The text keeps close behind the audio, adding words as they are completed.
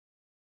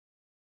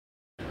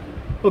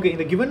Okay, in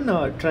the given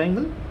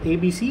triangle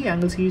ABC,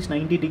 angle C is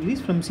 90 degrees.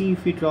 From C,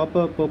 if we drop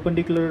a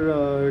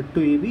perpendicular to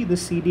AB,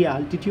 this CD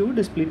altitude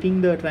is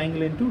splitting the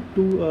triangle into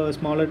two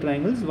smaller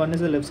triangles. One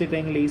is the left side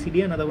triangle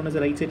ACD, another one is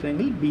the right side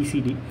triangle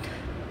BCD.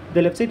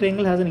 The left side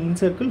triangle has an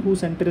incircle whose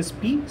center is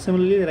P.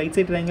 Similarly, the right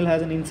side triangle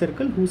has an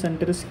incircle whose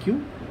center is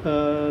Q.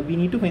 We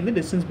need to find the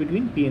distance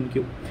between P and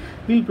Q.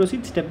 We will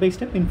proceed step by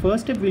step. In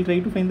first step, we will try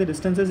to find the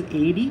distances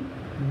AD,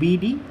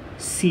 BD,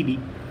 CD.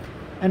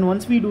 And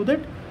once we do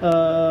that,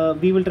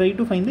 we will try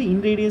to find the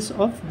in radius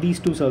of these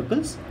two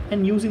circles,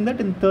 and using that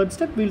in third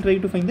step we will try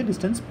to find the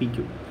distance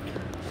PQ.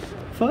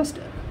 First,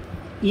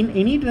 in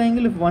any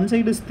triangle, if one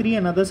side is 3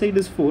 and other side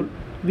is 4,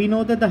 we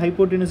know that the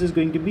hypotenuse is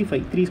going to be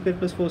 5. 3 square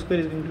plus 4 square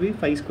is going to be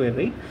 5 square,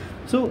 right?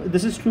 So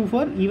this is true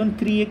for even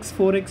 3x,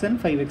 4x and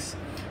 5x.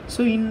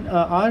 So in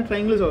our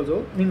triangles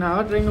also,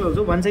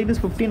 one side is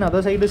 15,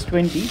 other side is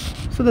 20.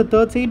 So the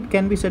third side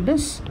can be said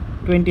as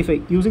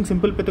 25. Using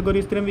simple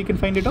Pythagoras theorem we can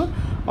find it out.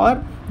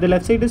 Or the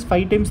left side is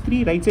 5 times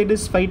 3, right side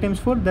is 5 times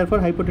 4, therefore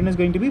hypotenuse is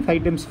going to be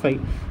 5 times 5.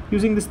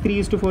 Using this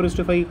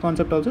 3:4:5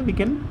 concept also, we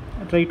can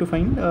try to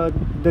find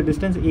the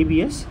distance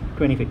AB as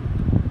 25.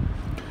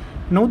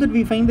 Now that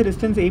we find the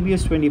distance AB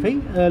as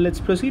 25, let's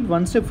proceed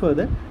one step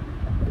further.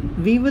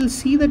 We will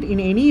see that in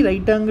any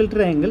right angle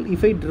triangle,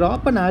 if I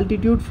drop an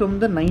altitude from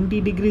the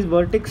 90 degrees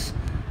vertex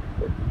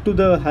to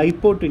the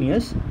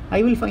hypotenuse,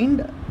 I will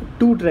find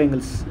two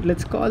triangles.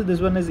 Let's call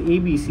this one as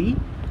ABC.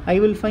 I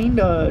will find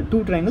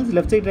two triangles,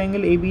 left side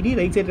triangle ABD,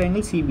 right side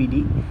triangle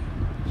CBD.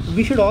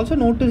 We should also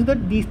notice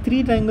that these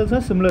three triangles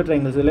are similar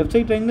triangles. The left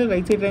side triangle,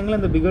 right side triangle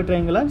and the bigger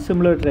triangle are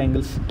similar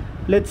triangles.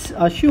 Let's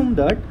assume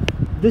that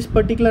this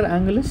particular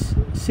angle is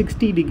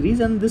 60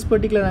 degrees and this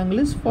particular angle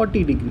is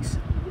 30 degrees,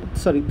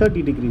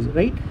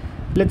 right?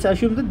 Let's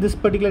assume that this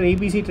particular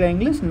ABC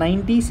triangle is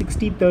 90,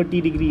 60,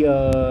 30 degree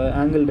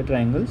angled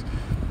triangles.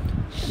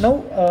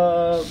 Now,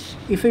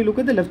 if I look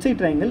at the left side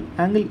triangle,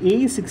 angle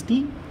A is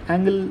 60,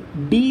 angle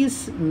D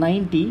is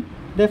 90,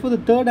 therefore the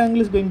third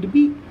angle is going to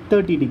be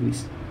 30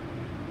 degrees.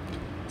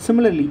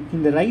 Similarly,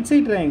 in the right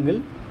side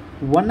triangle,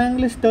 one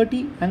angle is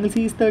 30, angle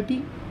C is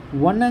 30,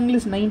 one angle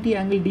is 90,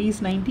 angle D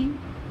is 90,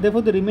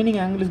 therefore the remaining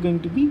angle is going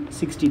to be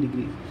 60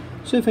 degrees.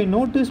 So if I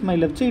notice my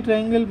left side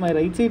triangle, my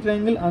right side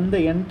triangle and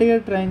the entire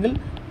triangle,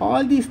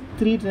 all these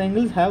three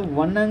triangles have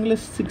one angle is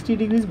 60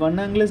 degrees, one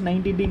angle is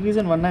 90 degrees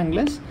and one angle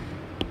is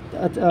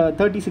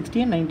 30,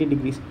 60 and 90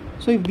 degrees.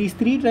 So if these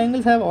three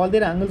triangles have all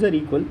their angles are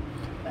equal,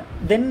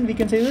 then we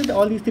can say that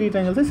all these three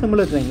triangles are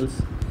similar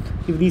triangles.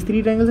 If these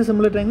three triangles are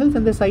similar triangles,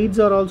 then the sides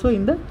are also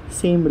in the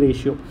same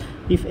ratio.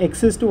 If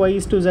x is to y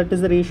is to z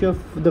is the ratio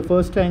of the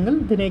first triangle,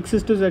 then x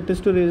is to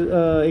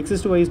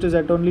y is to z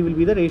only will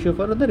be the ratio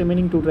for the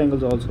remaining two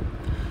triangles also.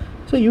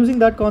 So using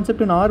that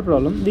concept in our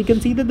problem, we can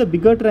see that the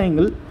bigger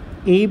triangle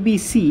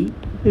ABC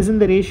is in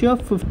the ratio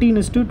of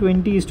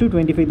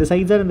 15:20:25. The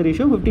sides are in the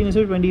ratio of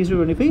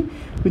 15:20:25,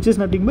 which is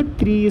nothing but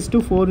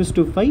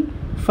 3:4:5,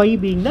 5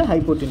 being the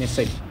hypotenuse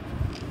side.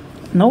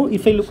 Now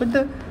if I look at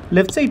the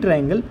left side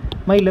triangle,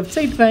 my left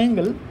side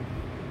triangle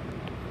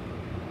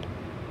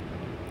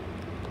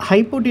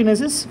hypotenuse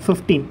is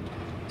 15.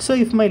 So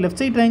if my left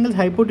side triangle's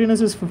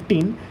hypotenuse is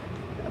 15,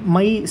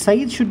 my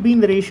sides should be in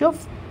the ratio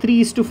of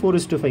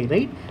 3:4:5,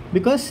 right?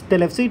 Because the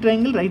left side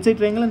triangle, right side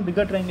triangle and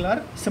bigger triangle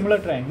are similar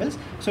triangles.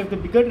 So if the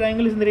bigger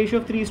triangle is in the ratio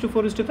of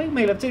 3:4:5,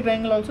 my left side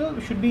triangle also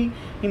should be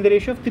in the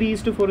ratio of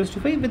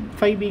 3:4:5, with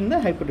 5 being the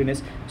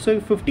hypotenuse. So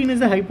if 15 is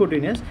the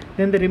hypotenuse,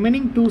 then the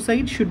remaining two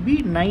sides should be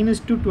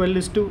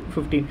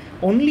 9:12:15.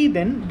 Only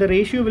then the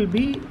ratio will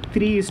be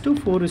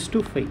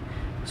 3:4:5.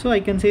 So I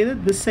can say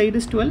that this side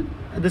is 12,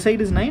 this side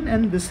is 9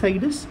 and this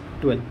side is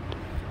 12.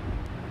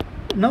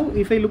 Now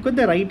if I look at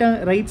the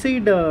right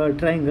side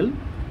triangle,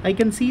 I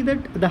can see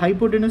that the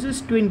hypotenuse is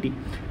 20.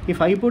 If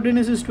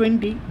hypotenuse is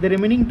 20, the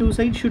remaining two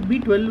sides should be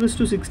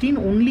 12:16.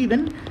 Only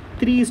then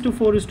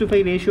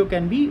 3:4:5 ratio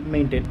can be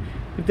maintained.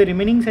 If the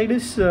remaining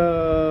sides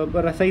are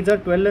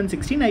 12 and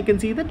 16, I can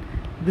see that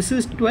this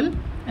is 12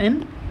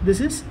 and this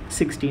is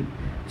 16.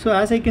 So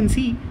as I can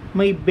see,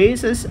 my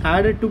bases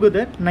added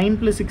together 9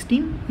 plus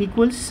 16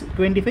 equals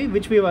 25,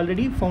 which we have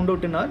already found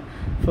out in our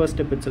first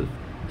step itself.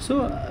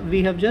 So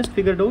we have just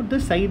figured out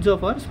the sides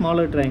of our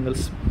smaller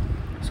triangles.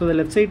 So the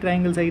left side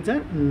triangle sides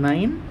are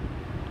 9,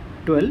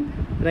 12,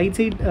 right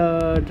side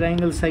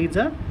triangle sides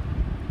are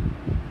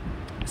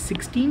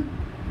 16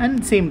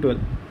 and same 12.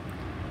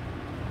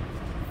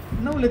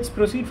 Now let's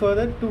proceed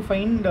further to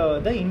find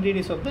the in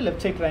radius of the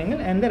left side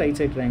triangle and the right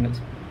side triangles.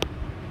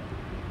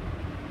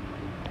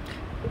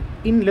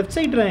 In left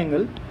side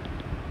triangle,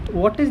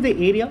 what is the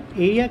area?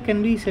 Area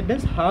can be said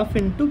as half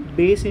into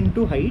base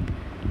into height,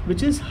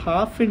 which is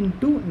half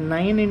into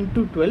 9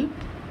 into 12,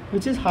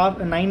 which is half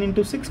 9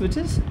 into 6, which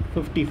is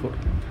 54.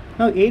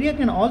 Now area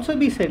can also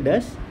be said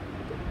as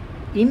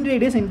in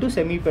radius into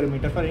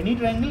semi-perimeter. For any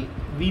triangle,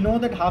 we know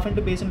that half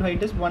into base into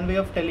height is one way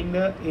of telling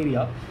the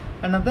area.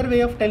 Another way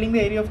of telling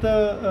the area of the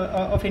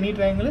of any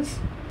triangle is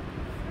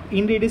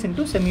in radius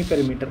into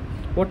semi-perimeter.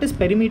 What is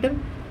perimeter?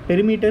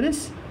 Perimeter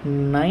is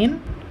 9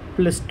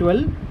 plus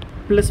 12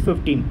 plus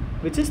 15,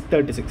 which is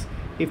 36.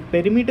 If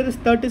perimeter is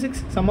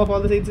 36, sum of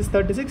all the sides is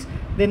 36,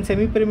 then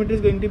semi-perimeter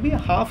is going to be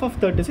half of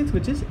 36,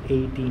 which is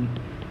 18.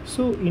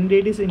 So in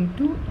radius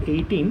into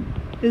 18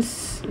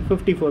 is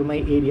 54, my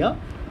area.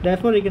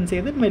 Therefore, I can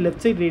say that my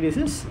left side radius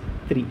is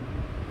 3.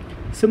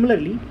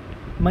 Similarly,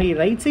 my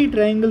right side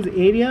triangle's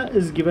area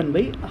is given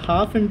by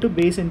half into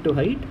base into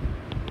height,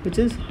 which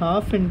is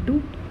half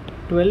into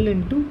 12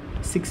 into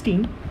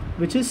 16,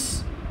 which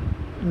is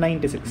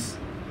 96.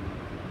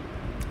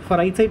 For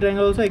right side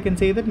triangle also, I can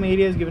say that my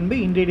area is given by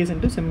in radius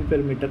into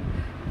semi-perimeter.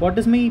 What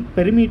is my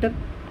perimeter?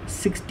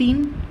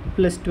 16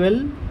 plus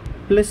 12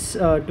 plus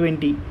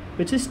 20,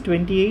 which is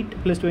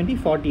 28 plus 20,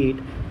 48.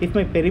 If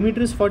my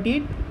perimeter is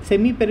 48,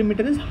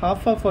 semi-perimeter is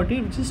half of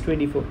 48, which is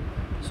 24.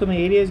 So my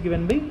area is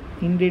given by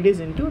in radius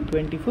into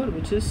 24,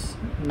 which is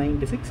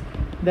 96.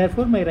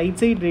 Therefore, my right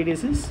side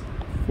radius is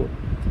 4.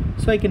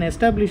 So I can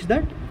establish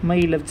that my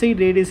left side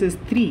radius is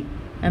 3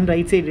 and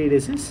right side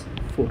radius is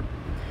 4.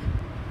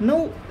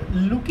 Now,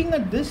 looking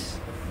at this,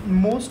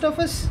 most of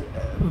us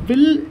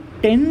will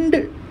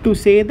tend to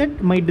say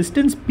that my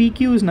distance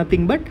PQ is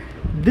nothing but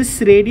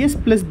this radius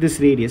plus this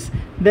radius.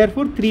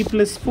 Therefore, 3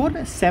 plus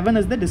 4, 7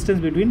 is the distance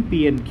between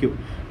P and Q.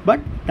 But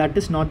that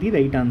is not the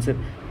right answer.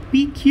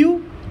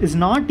 PQ is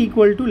not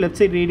equal to left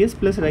side radius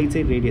plus right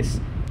side radius.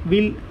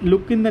 We'll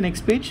look in the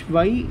next page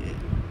why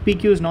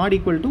PQ is not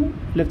equal to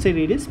left side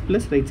radius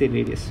plus right side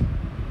radius.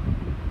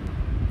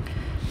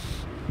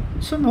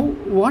 So now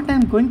what I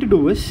am going to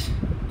do is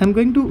I am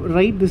going to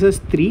write this as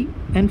 3,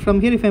 and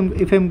from here if I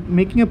am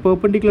making a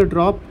perpendicular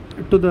drop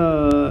to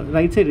the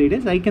right side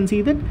radius, I can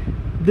see that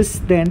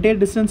the entire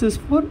distance is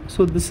 4.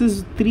 So this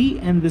is 3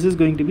 and this is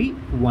going to be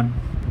 1.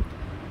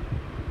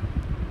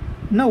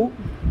 Now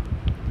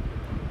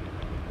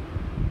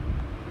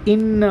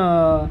in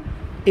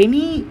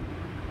any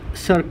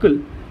circle,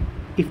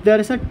 if there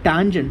is a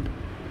tangent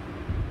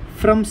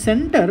from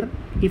center,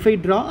 if I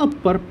draw a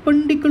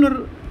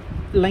perpendicular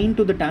line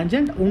to the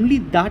tangent, only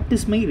that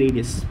is my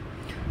radius.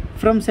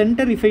 From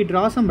center, if I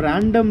draw some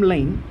random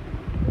line,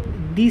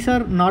 these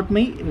are not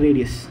my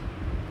radius.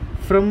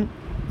 From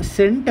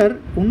center,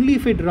 only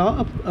if I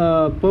draw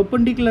a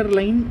perpendicular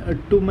line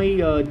to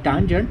my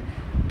tangent,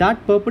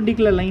 that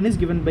perpendicular line is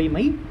given by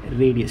my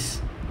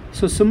radius.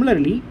 So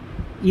similarly,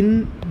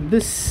 in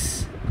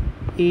this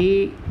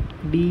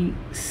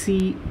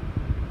ADC,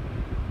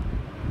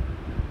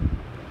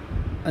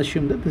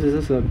 assume that this is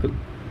a circle.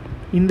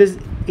 In this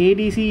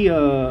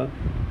ADC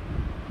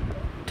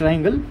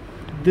triangle,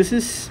 this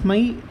is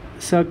my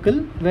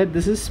circle where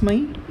this is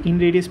my in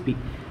radius P.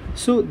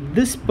 So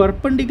this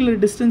perpendicular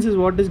distance is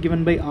what is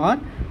given by R.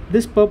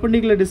 This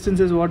perpendicular distance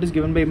is what is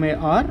given by my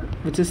R,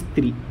 which is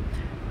 3.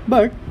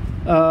 But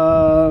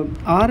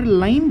our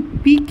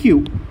line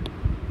PQ,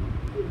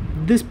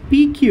 this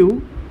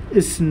PQ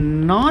is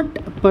not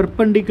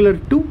perpendicular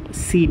to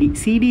CD.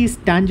 CD is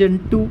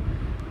tangent to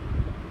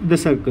the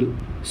circle.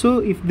 So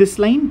if this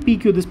line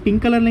PQ, this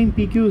pink color line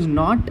PQ is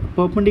not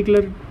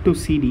perpendicular to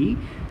CD,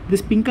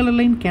 this pink color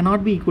line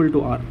cannot be equal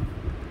to R.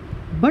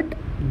 But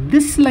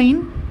this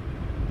line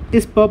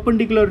is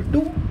perpendicular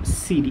to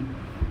CD.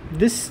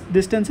 This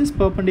distance is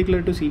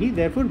perpendicular to CD.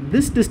 Therefore,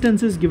 this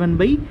distance is given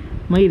by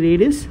my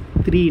radius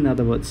 3, in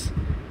other words.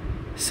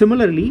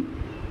 Similarly,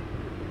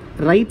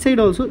 right side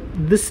also,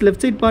 this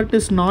left side part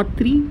is not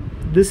 3,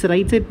 this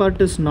right side part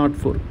is not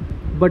 4.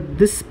 But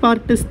this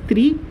part is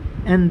 3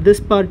 and this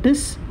part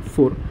is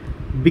 4.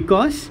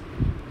 Because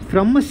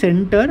from a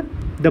center,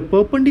 the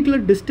perpendicular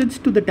distance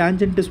to the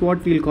tangent is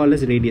what we will call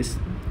as radius.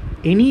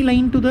 Any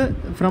line to the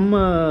from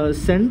a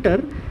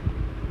center,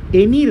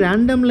 any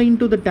random line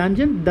to the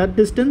tangent, that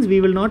distance we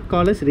will not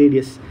call as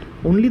radius.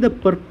 Only the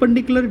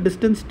perpendicular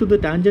distance to the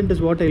tangent is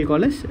what I will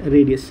call as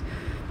radius.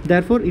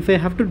 Therefore, if I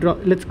have to draw,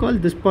 let's call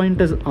this point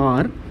as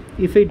R.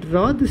 If I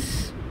draw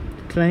this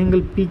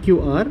triangle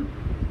PQR,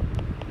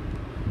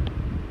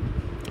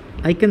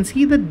 I can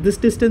see that this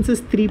distance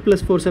is 3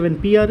 plus 4, 7.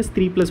 PR is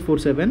 3 plus 4,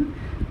 7.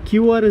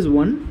 QR is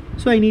 1.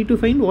 So I need to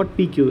find what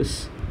PQ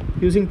is.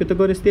 Using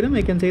Pythagoras theorem,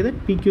 I can say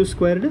that PQ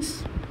squared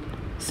is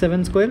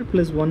 7 square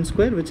plus 1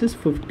 square, which is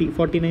 50.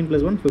 49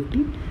 plus 1,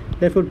 50.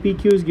 Therefore,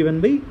 PQ is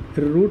given by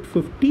root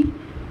 50,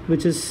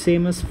 which is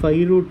same as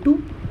 5 root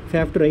 2. If I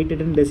have to write it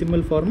in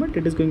decimal format,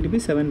 it is going to be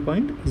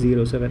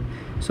 7.07.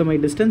 So my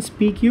distance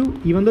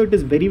PQ, even though it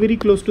is very, very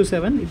close to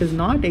 7, it is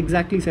not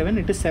exactly 7,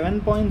 it is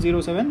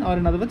 7.07, or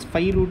in other words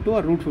 5 root 2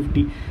 or root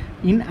 50.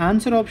 In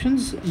answer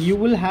options, you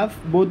will have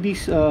both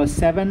these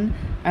 7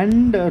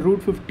 and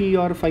root 50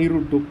 or 5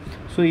 root 2.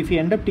 So if you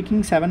end up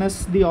taking 7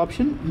 as the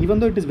option, even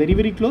though it is very,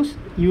 very close,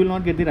 you will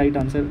not get the right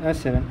answer as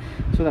 7.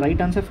 So the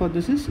right answer for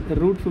this is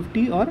root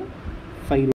 50 or 5 root.